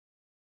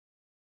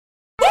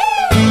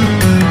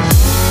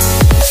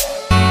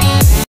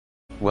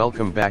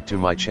Welcome back to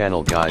my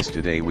channel guys.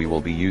 Today we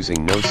will be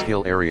using no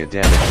skill area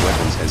damage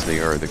weapons as they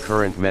are the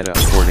current meta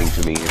according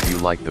to me. If you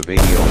like the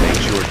video, make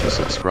sure to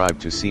subscribe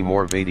to see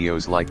more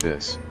videos like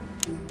this.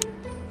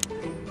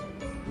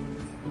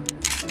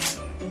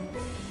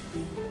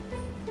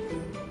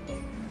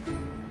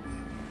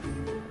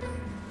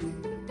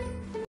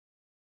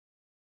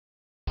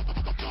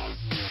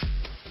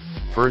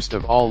 First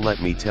of all,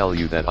 let me tell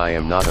you that I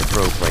am not a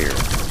pro player.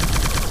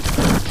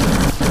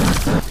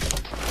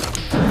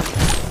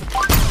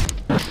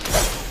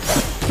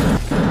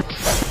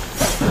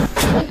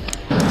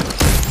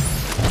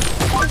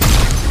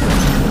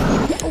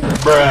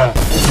 Bruh,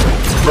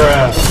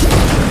 bruh,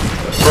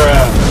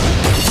 bruh,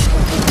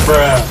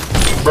 bruh,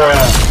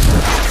 bruh.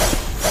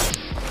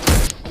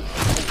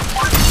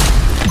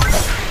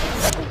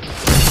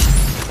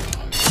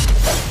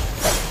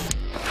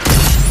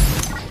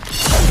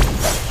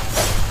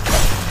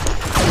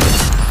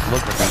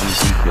 Look at the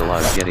easy kill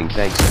I'm getting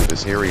thanks to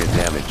this area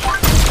damage.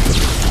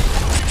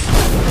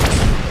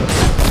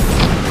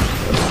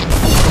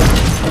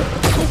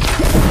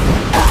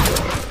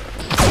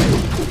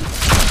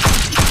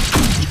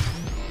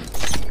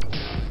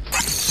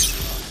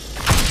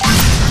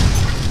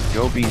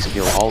 Go bees,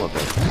 kill all of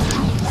them.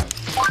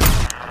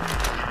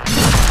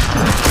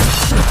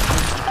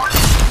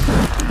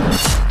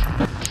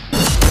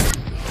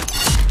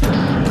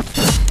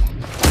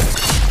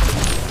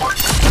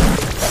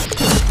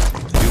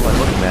 Do I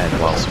look mad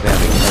while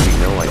spamming heavy?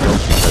 No I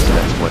don't, because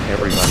that's what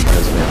everybody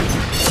does now.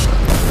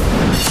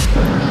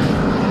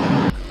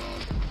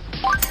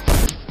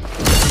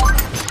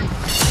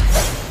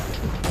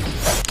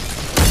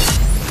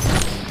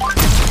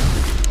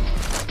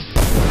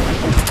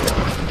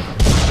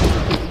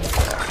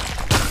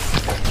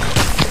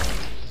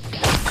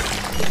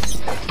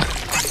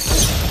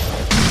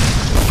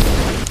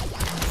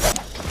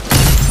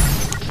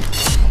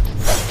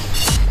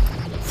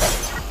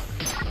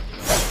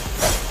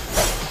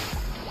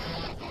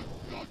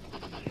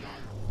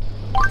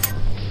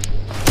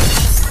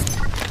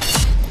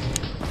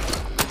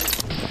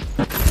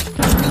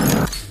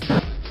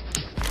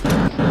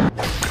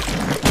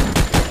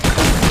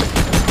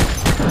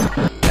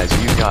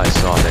 Guys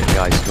saw that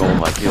guy stole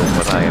my kill,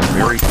 but I am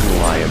very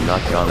cool. I am not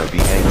gonna be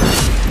angry.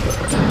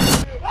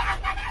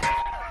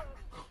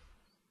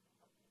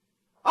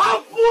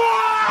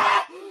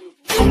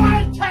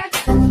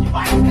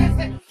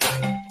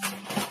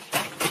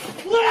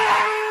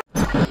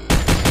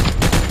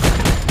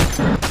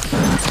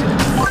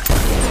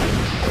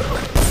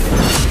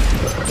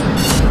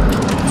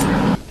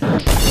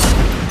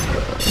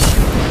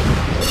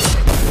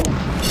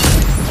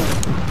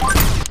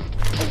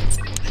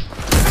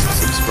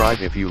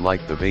 Subscribe if you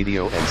like the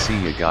video, and see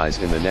you guys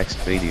in the next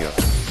video.